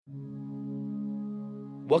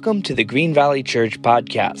Welcome to the Green Valley Church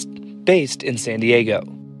podcast, based in San Diego,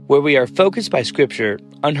 where we are focused by Scripture,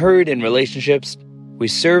 unheard in relationships, we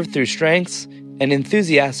serve through strengths, and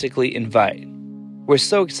enthusiastically invite. We're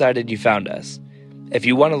so excited you found us. If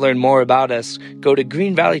you want to learn more about us, go to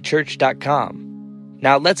greenvalleychurch.com.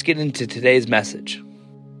 Now let's get into today's message.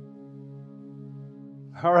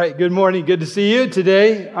 All right, good morning. Good to see you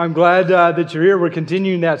today. I'm glad that you're here. We're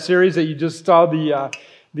continuing that series that you just saw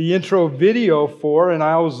the intro video for, and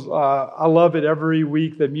I love it every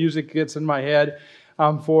week. The music gets in my head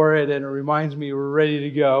for it, and it reminds me we're ready to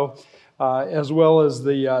go, as well as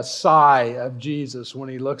the sigh of Jesus when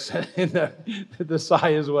he looks at it. The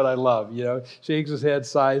sigh is what I love, shakes his head,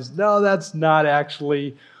 sighs. No, that's not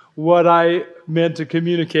actually what I meant to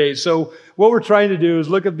communicate. So what we're trying to do is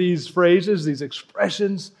look at these phrases, these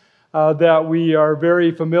expressions that we are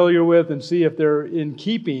very familiar with, and see if they're in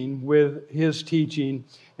keeping with his teaching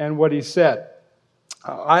and what he said.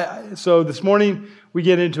 So this morning we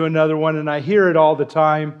get into another one, and I hear it all the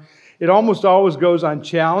time. It almost always goes on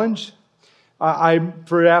challenge. I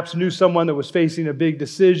perhaps knew someone that was facing a big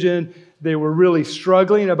decision. They were really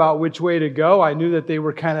struggling about which way to go. I knew that they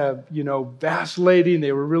were kind of, vacillating.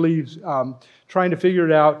 They were really trying to figure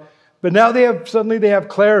it out. But now they have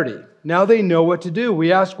clarity. Now they know what to do.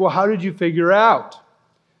 We ask, well, how did you figure out?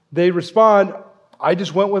 They respond, I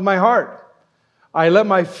just went with my heart. I let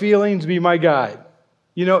my feelings be my guide.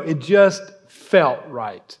 It just felt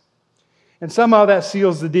right. And somehow that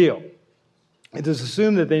seals the deal. It is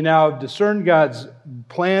assumed that they now have discerned God's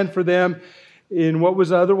plan for them in what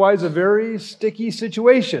was otherwise a very sticky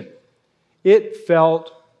situation. It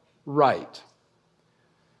felt right.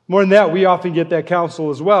 More than that, we often get that counsel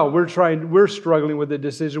as well. We're struggling with the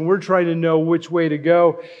decision. We're trying to know which way to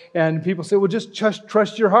go. And people say, well, just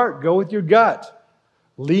trust your heart. Go with your gut.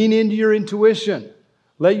 Lean into your intuition.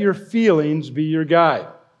 Let your feelings be your guide.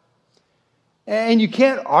 And you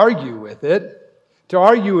can't argue with it. To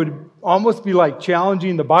argue would almost be like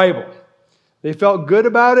challenging the Bible. They felt good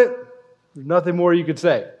about it. There's nothing more you could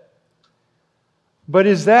say. But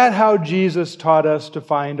is that how Jesus taught us to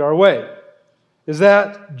find our way? Is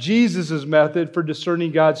that Jesus' method for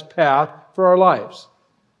discerning God's path for our lives?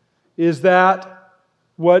 Is that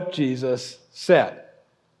what Jesus said?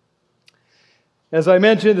 As I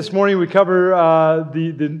mentioned this morning, we cover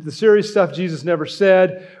the serious stuff Jesus never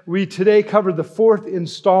said. We today cover the fourth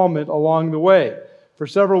installment along the way. For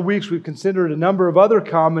several weeks, we've considered a number of other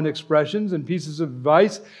common expressions and pieces of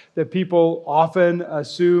advice that people often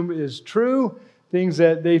assume is true, things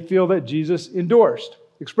that they feel that Jesus endorsed.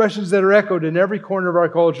 Expressions that are echoed in every corner of our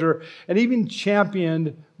culture and even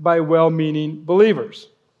championed by well-meaning believers.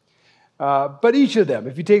 But each of them,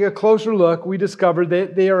 if you take a closer look, we discover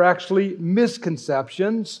that they are actually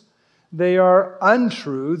misconceptions. They are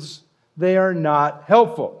untruths. They are not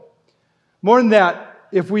helpful. More than that,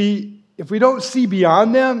 if we don't see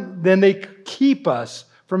beyond them, then they keep us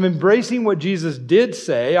from embracing what Jesus did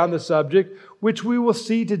say on the subject, which we will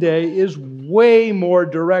see today is way more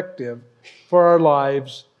directive for our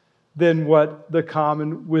lives than what the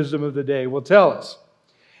common wisdom of the day will tell us.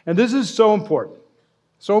 And this is so important.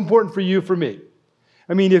 So important for you, for me.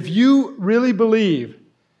 I mean, if you really believe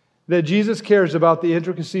that Jesus cares about the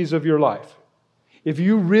intricacies of your life, if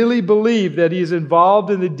you really believe that He's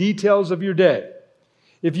involved in the details of your day,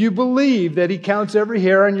 if you believe that He counts every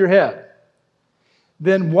hair on your head,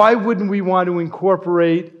 then why wouldn't we want to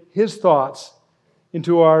incorporate His thoughts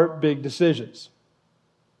into our big decisions?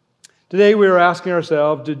 Today we are asking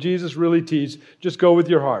ourselves, did Jesus really teach, just go with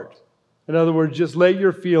your heart? In other words, just let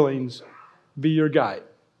your feelings be your guide.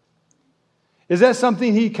 Is that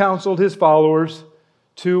something He counseled His followers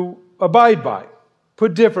to abide by?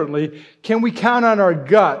 Put differently, can we count on our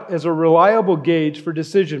gut as a reliable gauge for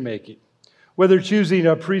decision making? Whether choosing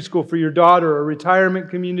a preschool for your daughter or a retirement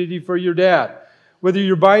community for your dad, whether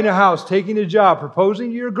you're buying a house, taking a job, proposing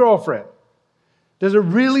to your girlfriend, does it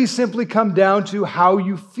really simply come down to how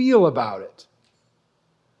you feel about it?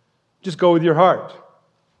 Just go with your heart.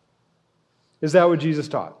 Is that what Jesus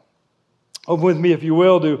taught? Open with me, if you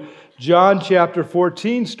will, to John chapter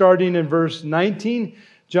 14, starting in verse 19.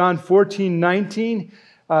 John 14:19.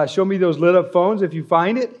 Show me those lit up phones if you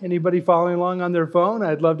find it. Anybody following along on their phone?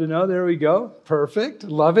 I'd love to know. There we go. Perfect.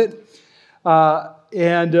 Love it.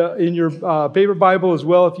 And in your paper Bible as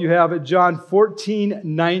well, if you have it, John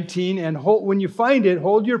 14:19. And when you find it,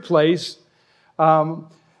 hold your place. I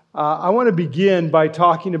want to begin by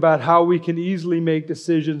talking about how we can easily make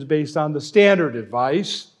decisions based on the standard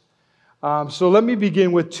advice. So let me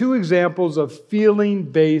begin with two examples of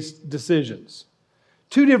feeling-based decisions.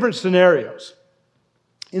 Two different scenarios.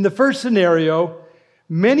 In the first scenario,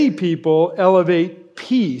 many people elevate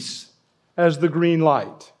peace as the green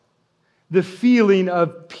light. The feeling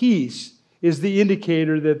of peace is the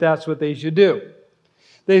indicator that that's what they should do.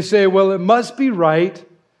 They say, well, it must be right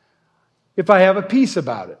if I have a peace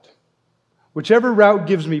about it. Whichever route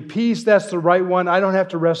gives me peace, that's the right one. I don't have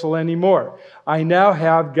to wrestle anymore. I now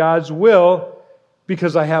have God's will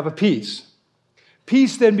because I have a peace.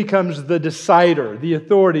 Peace then becomes the decider, the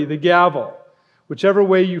authority, the gavel. Whichever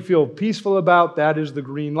way you feel peaceful about, that is the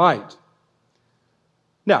green light.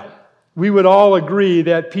 Now, we would all agree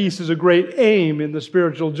that peace is a great aim in the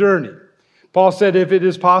spiritual journey. Paul said, if it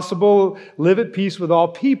is possible, live at peace with all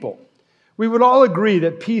people. We would all agree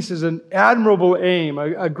that peace is an admirable aim,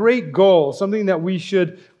 a great goal, something that we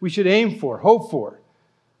should aim for, hope for,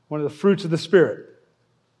 one of the fruits of the Spirit.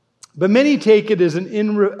 But many take it as an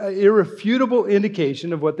irrefutable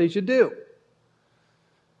indication of what they should do.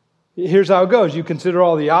 Here's how it goes. You consider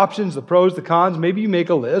all the options, the pros, the cons. Maybe you make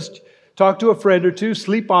a list, talk to a friend or two,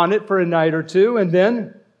 sleep on it for a night or two, and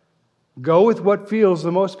then go with what feels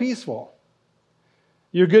the most peaceful.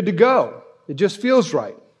 You're good to go. It just feels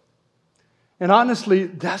right. And honestly,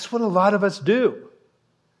 that's what a lot of us do.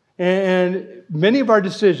 And many of our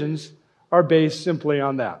decisions are based simply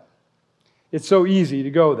on that. It's so easy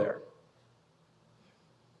to go there.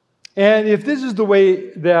 And if this is the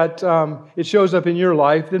way that it shows up in your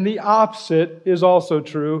life, then the opposite is also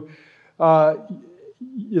true,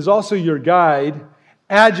 is also your guide.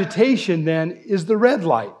 Agitation, then, is the red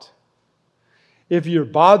light. If you're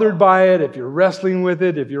bothered by it, if you're wrestling with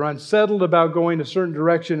it, if you're unsettled about going a certain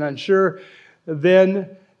direction, unsure, then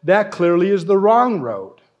that clearly is the wrong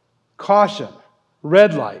road. Caution,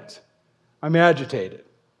 red light, I'm agitated.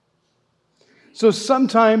 So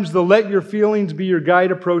sometimes the let your feelings be your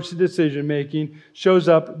guide approach to decision making shows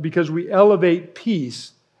up because we elevate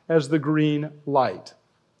peace as the green light.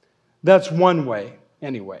 That's one way,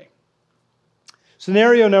 anyway.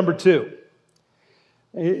 Scenario number 2.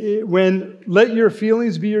 When let your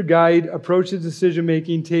feelings be your guide approach to decision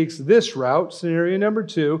making takes this route, scenario number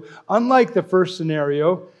 2, unlike the first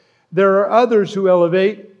scenario, there are others who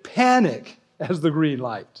elevate panic as the green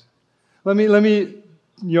light. Let me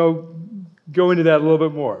go into that a little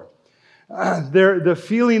bit more. The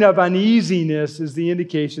feeling of uneasiness is the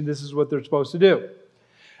indication this is what they're supposed to do.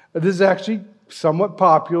 This is actually somewhat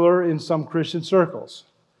popular in some Christian circles.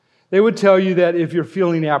 They would tell you that if you're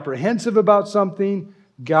feeling apprehensive about something,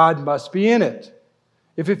 God must be in it.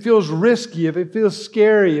 If it feels risky, if it feels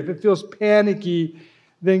scary, if it feels panicky,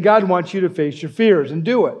 then God wants you to face your fears and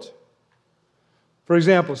do it. For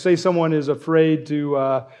example, say someone is afraid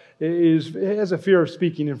has a fear of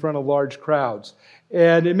speaking in front of large crowds,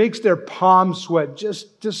 and it makes their palms sweat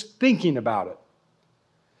just thinking about it.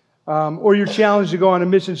 Or you're challenged to go on a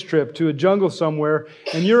missions trip to a jungle somewhere,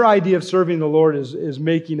 and your idea of serving the Lord is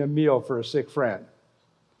making a meal for a sick friend.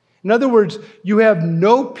 In other words, you have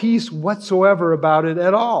no peace whatsoever about it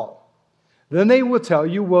at all. Then they will tell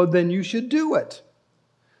you, well, then you should do it.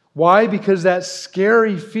 Why? Because that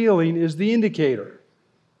scary feeling is the indicator.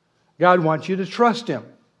 God wants you to trust Him.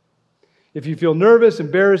 If you feel nervous,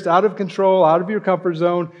 embarrassed, out of control, out of your comfort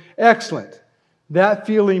zone, excellent. That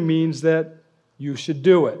feeling means that you should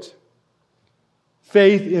do it.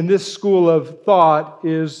 Faith in this school of thought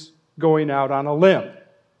is going out on a limb.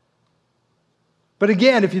 But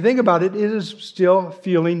again, if you think about it, it is still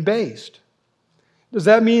feeling based. Does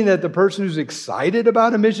that mean that the person who's excited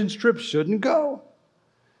about a missions trip shouldn't go?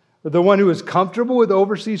 The one who is comfortable with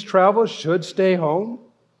overseas travel should stay home?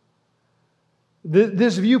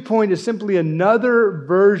 This viewpoint is simply another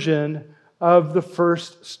version of the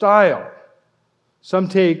first style. Some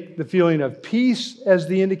take the feeling of peace as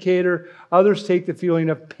the indicator. Others take the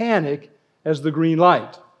feeling of panic as the green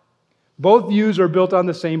light. Both views are built on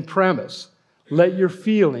the same premise. Let your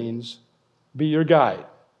feelings be your guide.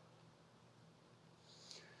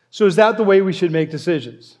 So is that the way we should make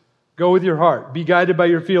decisions? Go with your heart. Be guided by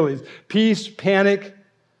your feelings. Peace, panic,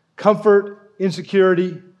 comfort,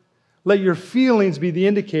 insecurity. Let your feelings be the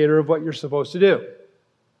indicator of what you're supposed to do.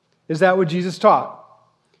 Is that what Jesus taught?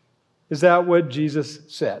 Is that what Jesus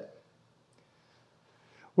said?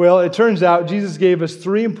 Well, it turns out Jesus gave us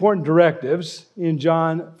 3 important directives in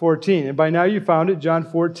John 14. And by now you found it, John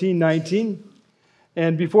 14:19.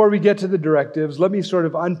 And before we get to the directives, let me sort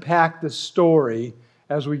of unpack the story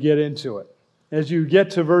as we get into it. As you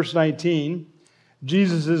get to verse 19,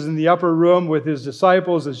 Jesus is in the upper room with His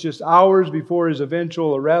disciples. It's just hours before His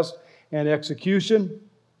eventual arrest and execution.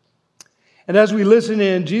 And as we listen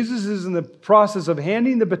in, Jesus is in the process of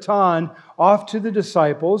handing the baton off to the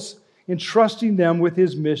disciples, entrusting them with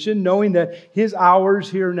His mission, knowing that His hours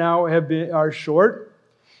here now are short.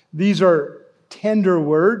 These are tender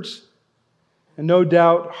words. and no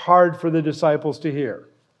doubt hard for the disciples to hear.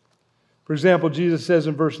 For example, Jesus says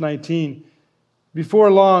in verse 19, "Before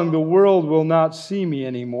long the world will not see me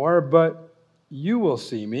anymore, but you will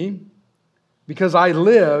see me. Because I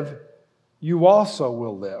live, you also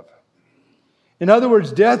will live." In other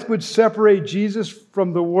words, death would separate Jesus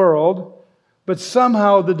from the world, but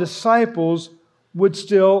somehow the disciples would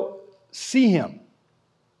still see him.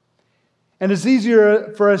 And it's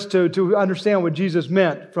easier for us to understand what Jesus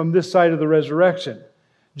meant from this side of the resurrection.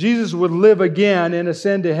 Jesus would live again and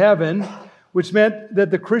ascend to heaven, which meant that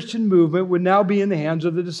the Christian movement would now be in the hands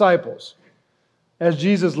of the disciples, as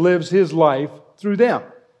Jesus lives his life through them.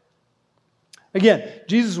 Again,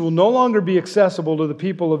 Jesus will no longer be accessible to the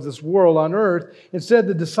people of this world on earth. Instead,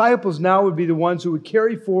 the disciples now would be the ones who would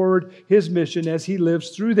carry forward his mission as he lives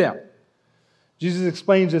through them. Jesus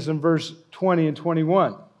explains this in verse 20 and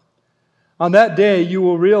 21. "On that day you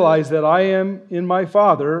will realize that I am in my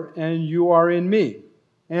Father, and you are in me,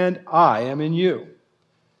 and I am in you.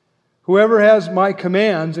 Whoever has my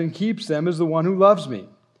commands and keeps them is the one who loves me.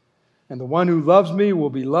 And the one who loves me will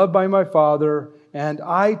be loved by my Father, and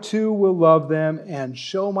I too will love them and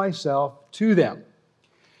show myself to them."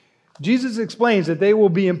 Jesus explains that they will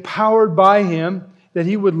be empowered by him, that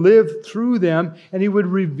he would live through them, and he would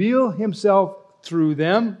reveal himself through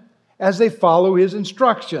them as they follow his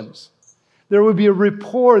instructions. There would be a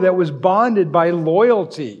rapport that was bonded by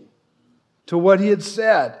loyalty to what he had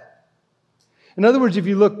said. In other words, if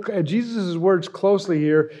you look at Jesus' words closely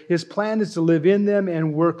here, his plan is to live in them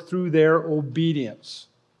and work through their obedience.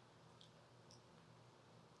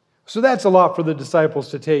 So that's a lot for the disciples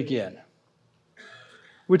to take in,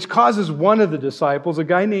 which causes one of the disciples, a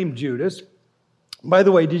guy named Judas. By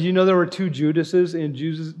the way, did you know there were two Judases in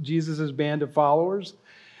Jesus' band of followers?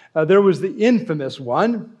 There was the infamous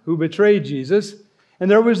one who betrayed Jesus,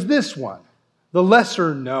 and there was this one, the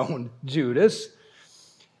lesser-known Judas.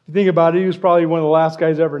 If you think about it, he was probably one of the last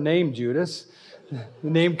guys ever named Judas. The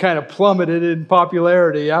name kind of plummeted in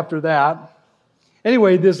popularity after that.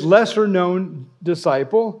 Anyway, this lesser-known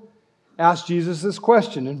disciple asked Jesus this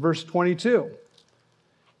question in verse 22. It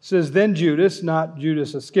says, "Then Judas," not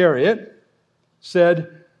Judas Iscariot, said,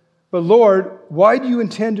 "But Lord, why do you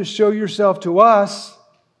intend to show yourself to us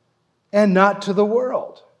and not to the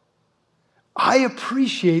world?" I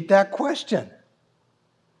appreciate that question.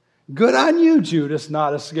 Good on you, Judas,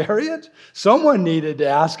 not Iscariot. Someone needed to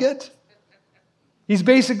ask it. He's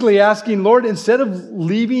basically asking, Lord, instead of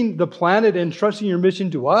leaving the planet and trusting your mission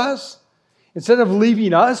to us, instead of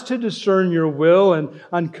leaving us to discern your will and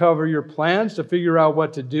uncover your plans to figure out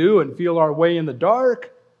what to do and feel our way in the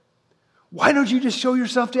dark, why don't you just show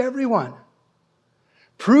yourself to everyone?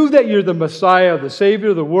 Prove that you're the Messiah, the Savior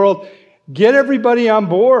of the world. Get everybody on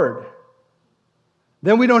board.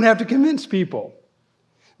 Then we don't have to convince people.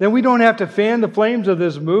 Then we don't have to fan the flames of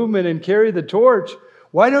this movement and carry the torch.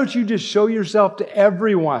 Why don't you just show yourself to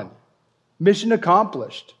everyone? Mission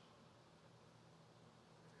accomplished.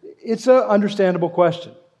 It's an understandable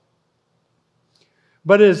question.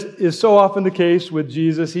 But as is so often the case with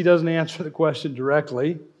Jesus, he doesn't answer the question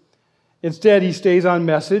directly. Instead, he stays on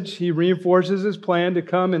message. He reinforces his plan to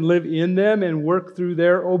come and live in them and work through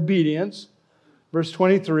their obedience. Verse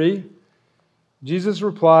 23, Jesus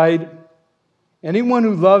replied, "Anyone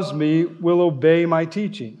who loves me will obey my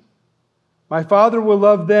teaching. My Father will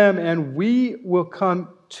love them, and we will come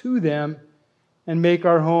to them and make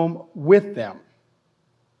our home with them."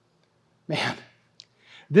 Man,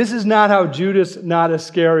 this is not how Judas, not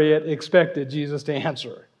Iscariot, expected Jesus to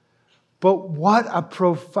answer. But what a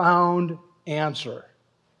profound answer.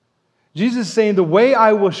 Jesus is saying, the way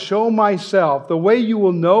I will show myself, the way you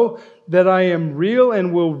will know that I am real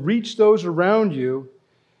and will reach those around you,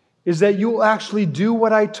 is that you will actually do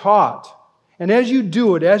what I taught. And as you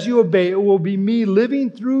do it, as you obey, it will be me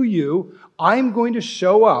living through you. I'm going to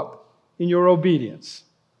show up in your obedience.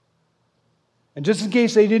 And just in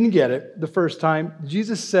case they didn't get it the first time,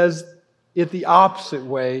 Jesus says it the opposite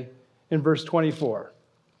way in verse 24.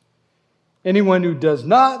 "Anyone who does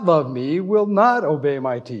not love me will not obey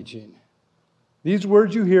my teaching. These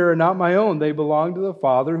words you hear are not my own. They belong to the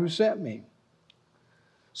Father who sent me."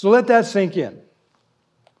 So let that sink in.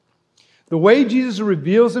 The way Jesus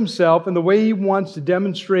reveals himself and the way he wants to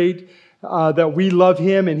demonstrate that we love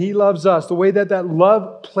him and he loves us, the way that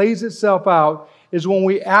love plays itself out is when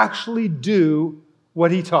we actually do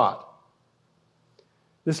what he taught.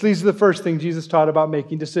 This leads to the first thing Jesus taught about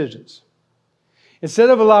making decisions. Instead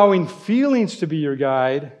of allowing feelings to be your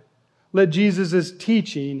guide, let Jesus'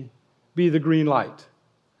 teaching be the green light.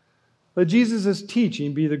 Let Jesus'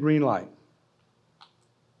 teaching be the green light.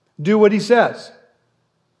 Do what he says.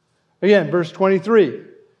 Again, verse 23.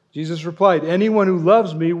 Jesus replied, anyone who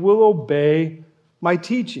loves me will obey my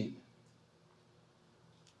teaching.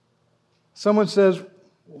 Someone says,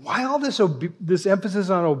 why all this emphasis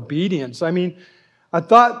on obedience? I mean, I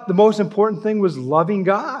thought the most important thing was loving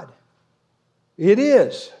God. It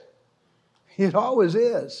is. It always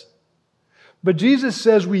is. But Jesus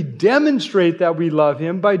says we demonstrate that we love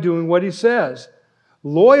Him by doing what He says.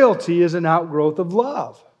 Loyalty is an outgrowth of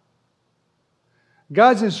love.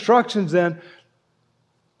 God's instructions then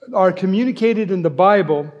are communicated in the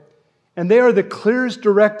Bible, and they are the clearest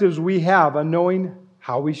directives we have on knowing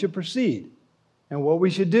how we should proceed and what we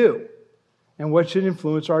should do and what should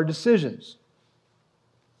influence our decisions.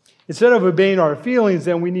 Instead of obeying our feelings,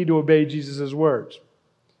 then we need to obey Jesus' words.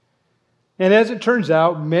 And as it turns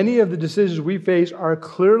out, many of the decisions we face are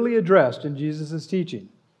clearly addressed in Jesus' teaching.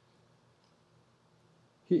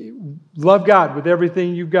 Love God with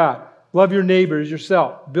everything you've got. Love your neighbors,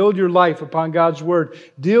 yourself. Build your life upon God's Word.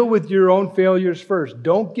 Deal with your own failures first.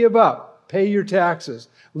 Don't give up. Pay your taxes.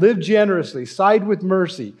 Live generously. Side with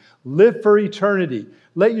mercy. Live for eternity.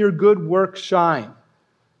 Let your good works shine.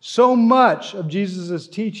 So much of Jesus'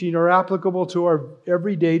 teaching are applicable to our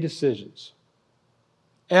everyday decisions.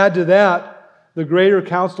 Add to that the greater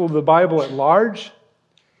counsel of the Bible at large,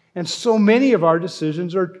 and so many of our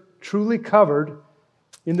decisions are truly covered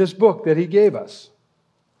in this book that He gave us.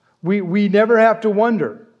 We never have to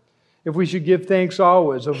wonder if we should give thanks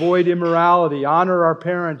always, avoid immorality, honor our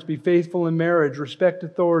parents, be faithful in marriage, respect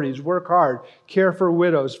authorities, work hard, care for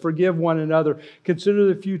widows, forgive one another, consider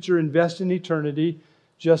the future, invest in eternity,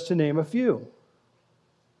 just to name a few.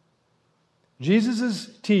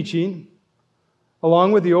 Jesus' teaching,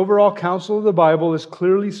 along with the overall counsel of the Bible, is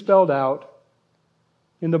clearly spelled out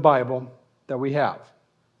in the Bible that we have.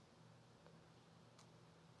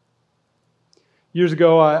 Years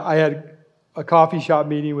ago, I had a coffee shop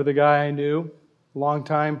meeting with a guy I knew, a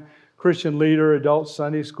long-time Christian leader, adult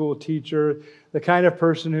Sunday school teacher, the kind of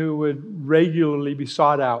person who would regularly be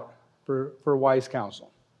sought out for wise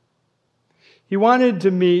counsel. He wanted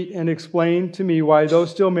to meet and explain to me why, though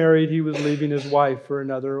still married, he was leaving his wife for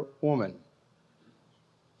another woman.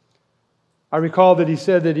 I recall that he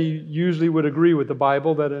said that he usually would agree with the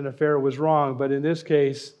Bible that an affair was wrong, but in this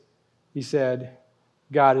case, he said,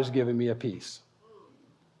 God has given me a peace.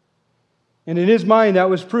 And in his mind, that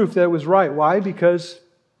was proof that it was right. Why? Because,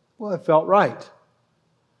 well, it felt right.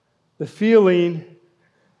 The feeling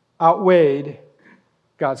outweighed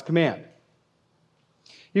God's command.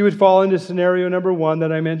 He would fall into scenario number one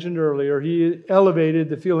that I mentioned earlier. He elevated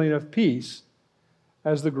the feeling of peace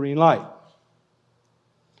as the green light.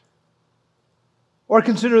 Or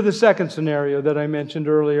consider the second scenario that I mentioned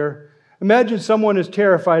earlier. Imagine someone is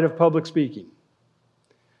terrified of public speaking.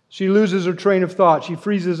 She loses her train of thought. She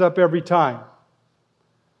freezes up every time.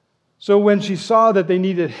 So when she saw that they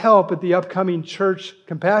needed help at the upcoming church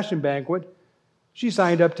compassion banquet, she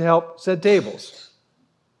signed up to help set tables.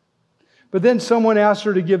 But then someone asked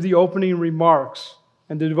her to give the opening remarks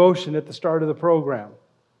and the devotion at the start of the program.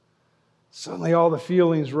 Suddenly all the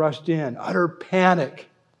feelings rushed in, utter panic.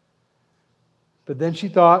 But then she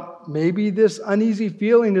thought, maybe this uneasy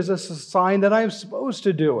feeling is a sign that I'm supposed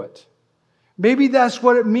to do it. Maybe that's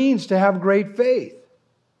what it means to have great faith.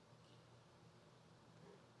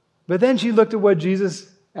 But then she looked at what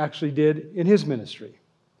Jesus actually did in His ministry.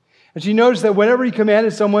 And she noticed that whenever He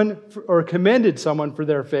commanded someone or commended someone for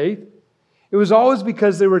their faith, it was always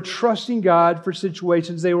because they were trusting God for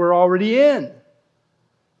situations they were already in,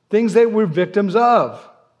 things they were victims of.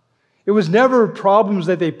 It was never problems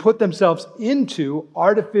that they put themselves into,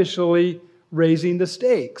 artificially raising the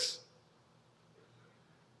stakes.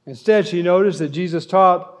 Instead, she noticed that Jesus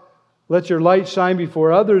taught, let your light shine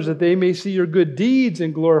before others that they may see your good deeds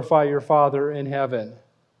and glorify your Father in heaven.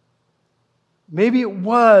 Maybe it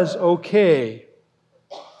was okay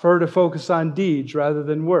for her to focus on deeds rather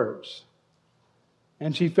than words.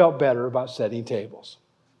 And she felt better about setting tables.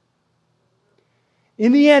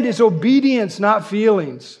 In the end, it's obedience, not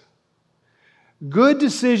feelings. Good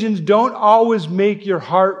decisions don't always make your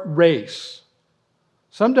heart race.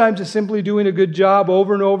 Sometimes it's simply doing a good job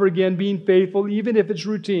over and over again, being faithful, even if it's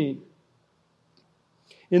routine.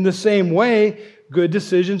 In the same way, good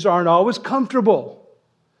decisions aren't always comfortable.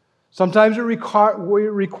 Sometimes it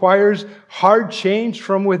requires hard change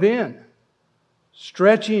from within,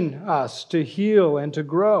 stretching us to heal and to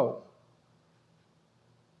grow.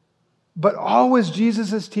 But always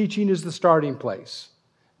Jesus' teaching is the starting place,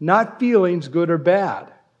 not feelings, good or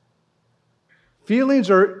bad. Feelings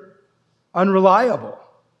are unreliable.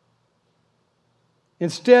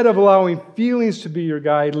 Instead of allowing feelings to be your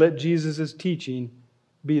guide, let Jesus' teaching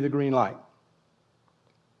be the green light.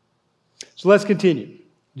 So let's continue.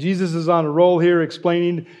 Jesus is on a roll here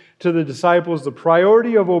explaining to the disciples the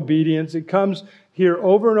priority of obedience. It comes here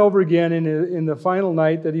over and over again in the final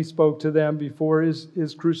night that he spoke to them before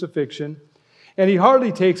his crucifixion. And he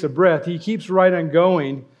hardly takes a breath. He keeps right on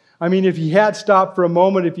going. I mean, if he had stopped for a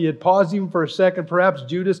moment, if he had paused even for a second, perhaps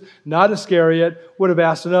Judas, not Iscariot, would have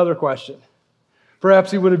asked another question.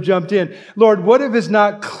 Perhaps he would have jumped in. Lord, what if it's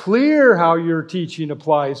not clear how your teaching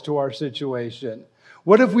applies to our situation?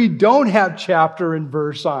 What if we don't have chapter and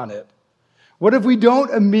verse on it? What if we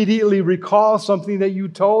don't immediately recall something that you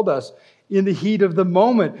told us in the heat of the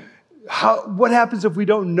moment? What happens if we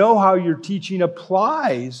don't know how your teaching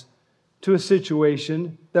applies to a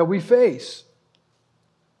situation that we face?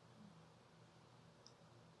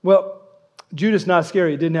 Well, Judas, not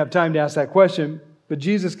Iscariot, didn't have time to ask that question, but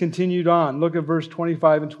Jesus continued on. Look at verse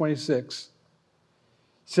 25 and 26.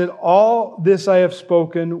 He said, all this I have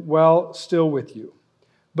spoken while still with you.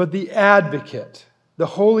 But the Advocate, the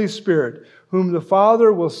Holy Spirit, whom the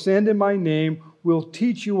Father will send in my name, will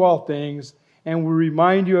teach you all things and will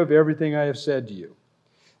remind you of everything I have said to you.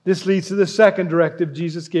 This leads to the second directive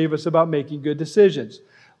Jesus gave us about making good decisions.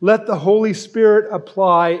 Let the Holy Spirit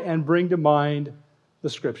apply and bring to mind the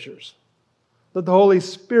Scriptures. Let the Holy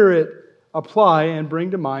Spirit apply and bring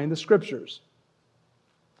to mind the Scriptures.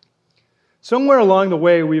 Somewhere along the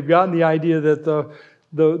way, we've gotten the idea that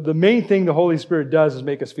the main thing the Holy Spirit does is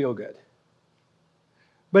make us feel good.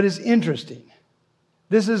 But it's interesting.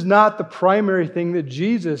 This is not the primary thing that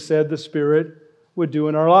Jesus said the Spirit would do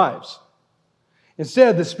in our lives.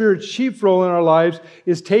 Instead, the Spirit's chief role in our lives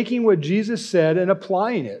is taking what Jesus said and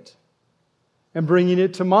applying it and bringing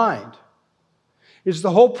it to mind. It's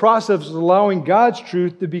the whole process of allowing God's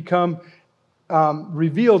truth to become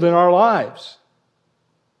revealed in our lives.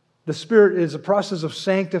 The Spirit is a process of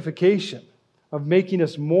sanctification, of making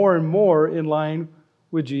us more and more in line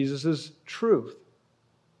with Jesus' truth.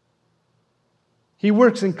 He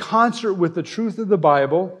works in concert with the truth of the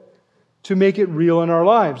Bible to make it real in our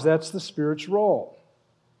lives. That's the Spirit's role.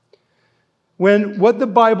 When what the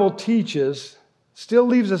Bible teaches still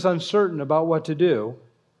leaves us uncertain about what to do,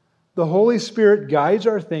 the Holy Spirit guides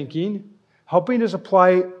our thinking, helping us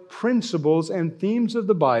apply principles and themes of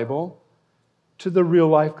the Bible to the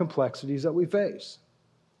real-life complexities that we face.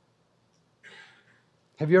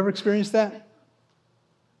 Have you ever experienced that?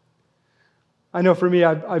 I know for me,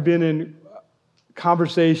 I've been in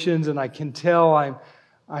conversations and I can tell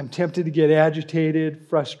I'm tempted to get agitated,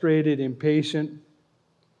 frustrated, impatient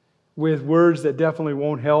with words that definitely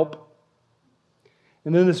won't help.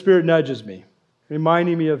 And then the Spirit nudges me,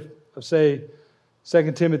 reminding me of say,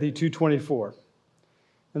 2 Timothy 2:24.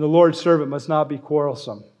 And the Lord's servant must not be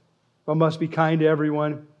quarrelsome, but must be kind to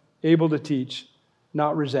everyone, able to teach,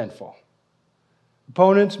 not resentful.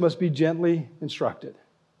 Opponents must be gently instructed.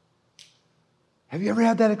 Have you ever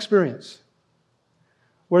had that experience?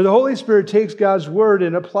 Where the Holy Spirit takes God's Word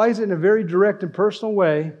and applies it in a very direct and personal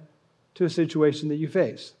way to a situation that you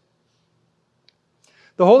face.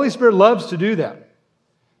 The Holy Spirit loves to do that.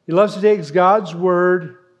 He loves to take God's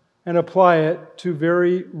Word and apply it to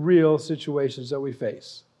very real situations that we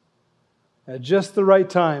face. At just the right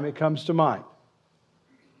time, it comes to mind.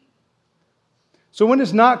 So when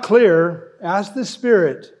it's not clear, ask the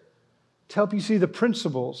Spirit to help you see the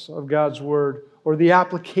principles of God's Word or the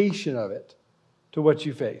application of it to what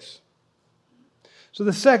you face. So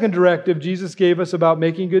the second directive Jesus gave us about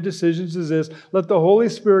making good decisions is this: let the Holy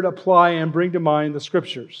Spirit apply and bring to mind the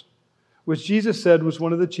Scriptures, which Jesus said was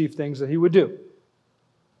one of the chief things that He would do.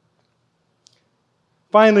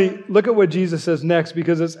 Finally, look at what Jesus says next,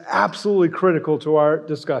 because it's absolutely critical to our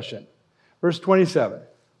discussion. Verse 27.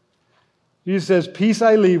 Jesus says, "Peace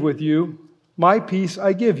I leave with you, my peace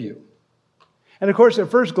I give you." And of course, at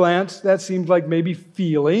first glance, that seems like maybe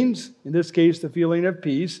feelings, in this case, the feeling of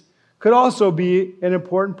peace, could also be an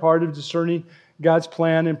important part of discerning God's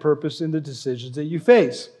plan and purpose in the decisions that you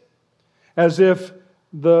face. As if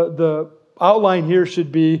the outline here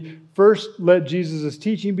should be, first, let Jesus'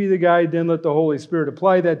 teaching be the guide, then let the Holy Spirit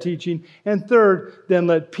apply that teaching, and third, then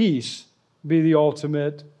let peace be the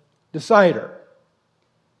ultimate decider.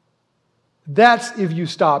 That's if you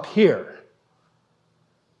stop here.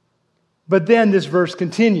 But then this verse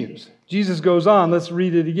continues. Jesus goes on. Let's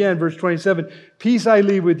read it again. Verse 27. "Peace I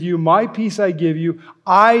leave with you, my peace I give you.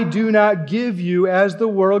 I do not give you as the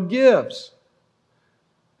world gives."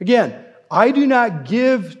 Again, I do not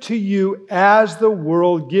give to you as the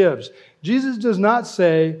world gives. Jesus does not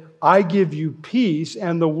say, I give you peace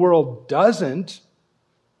and the world doesn't.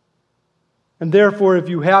 And therefore, if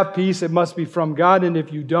you have peace, it must be from God, and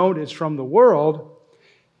if you don't, it's from the world.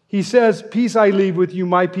 He says, "Peace I leave with you,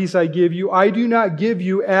 my peace I give you. I do not give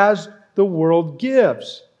you as the world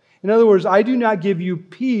gives. In other words, I do not give you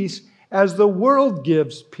peace as the world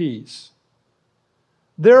gives peace.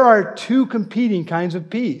 There are two competing kinds of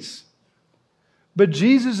peace. But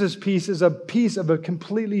Jesus' peace is a peace of a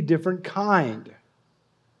completely different kind.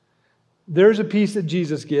 There's a peace that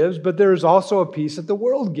Jesus gives, but there is also a peace that the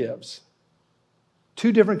world gives.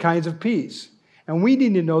 Two different kinds of peace. And we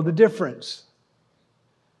need to know the difference.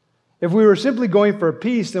 If we were simply going for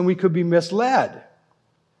peace, then we could be misled,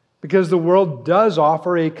 because the world does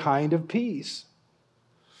offer a kind of peace.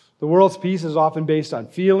 The world's peace is often based on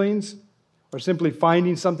feelings, or simply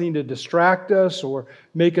finding something to distract us or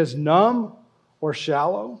make us numb or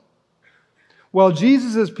shallow. Well,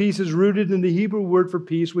 Jesus' peace is rooted in the Hebrew word for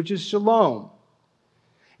peace, which is shalom.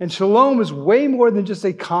 And shalom is way more than just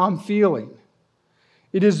a calm feeling.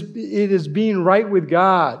 It is being right with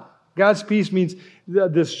God. God's peace means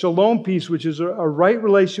this shalom peace, which is a right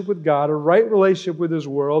relationship with God, a right relationship with His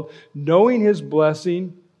world, knowing His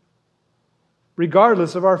blessing,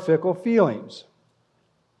 regardless of our fickle feelings.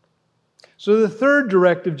 So the third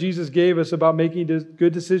directive Jesus gave us about making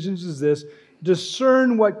good decisions is this: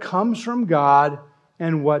 discern what comes from God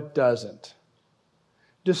and what doesn't.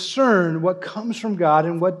 Discern what comes from God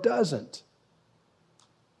and what doesn't.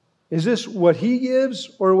 Is this what He gives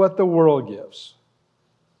or what the world gives?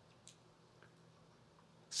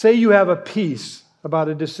 Say you have a peace about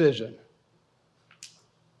a decision.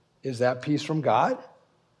 Is that peace from God?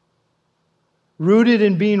 Rooted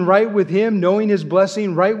in being right with Him, knowing His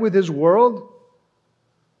blessing, right with His world?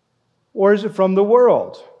 Or is it from the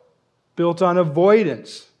world, built on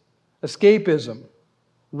avoidance, escapism,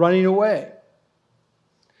 running away?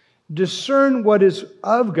 Discern what is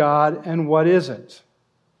of God and what isn't.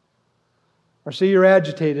 Or say you're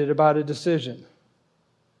agitated about a decision.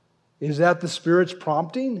 Is that the Spirit's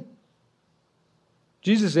prompting?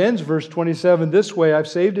 Jesus ends verse 27 this way. I've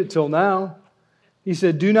saved it till now. He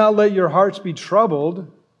said, "Do not let your hearts be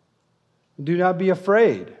troubled, and do not be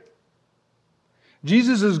afraid."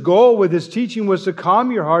 Jesus' goal with His teaching was to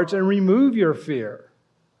calm your hearts and remove your fear.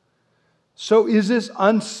 So is this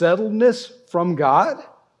unsettledness from God?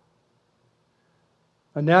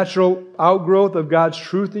 A natural outgrowth of God's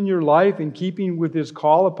truth in your life in keeping with His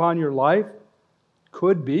call upon your life?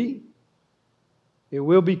 Could be. It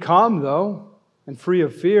will be calm, though, and free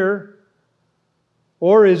of fear.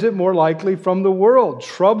 Or is it more likely from the world,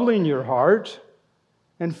 troubling your heart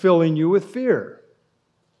and filling you with fear?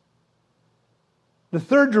 The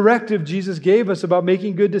third directive Jesus gave us about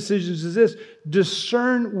making good decisions is this: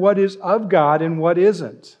 discern what is of God and what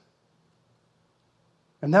isn't.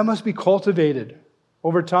 And that must be cultivated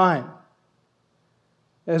over time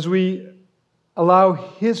as we allow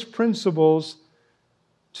His principles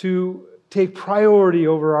to take priority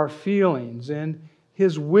over our feelings and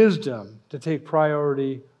His wisdom to take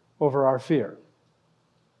priority over our fear.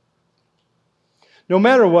 No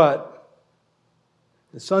matter what,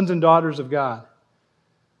 the sons and daughters of God,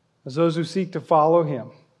 as those who seek to follow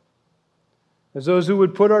Him, as those who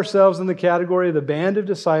would put ourselves in the category of the band of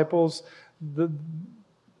disciples,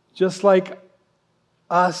 just like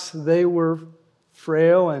us, they were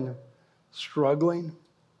frail and struggling.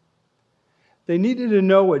 They needed to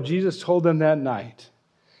know what Jesus told them that night,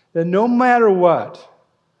 that no matter what,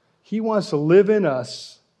 He wants to live in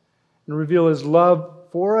us and reveal His love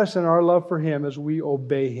for us and our love for Him as we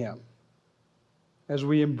obey Him, as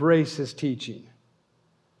we embrace His teaching.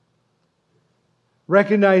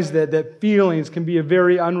 Recognize that feelings can be a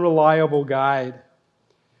very unreliable guide.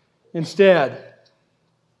 Instead,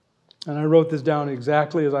 and I wrote this down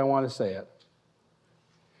exactly as I want to say it,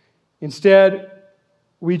 instead,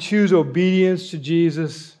 we choose obedience to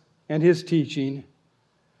Jesus and His teaching,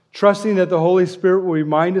 trusting that the Holy Spirit will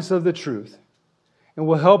remind us of the truth and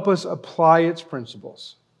will help us apply its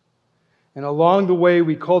principles. And along the way,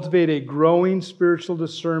 we cultivate a growing spiritual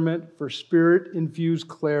discernment for Spirit-infused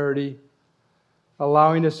clarity,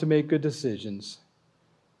 allowing us to make good decisions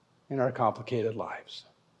in our complicated lives.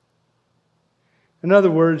 In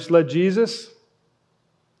other words, let Jesus,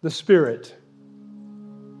 the Spirit,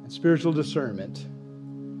 and spiritual discernment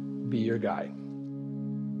be your guide.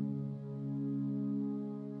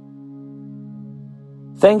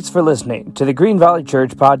 Thanks for listening to the Green Valley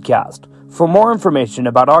Church podcast. For more information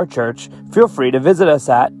about our church, feel free to visit us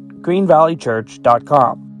at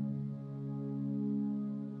greenvalleychurch.com.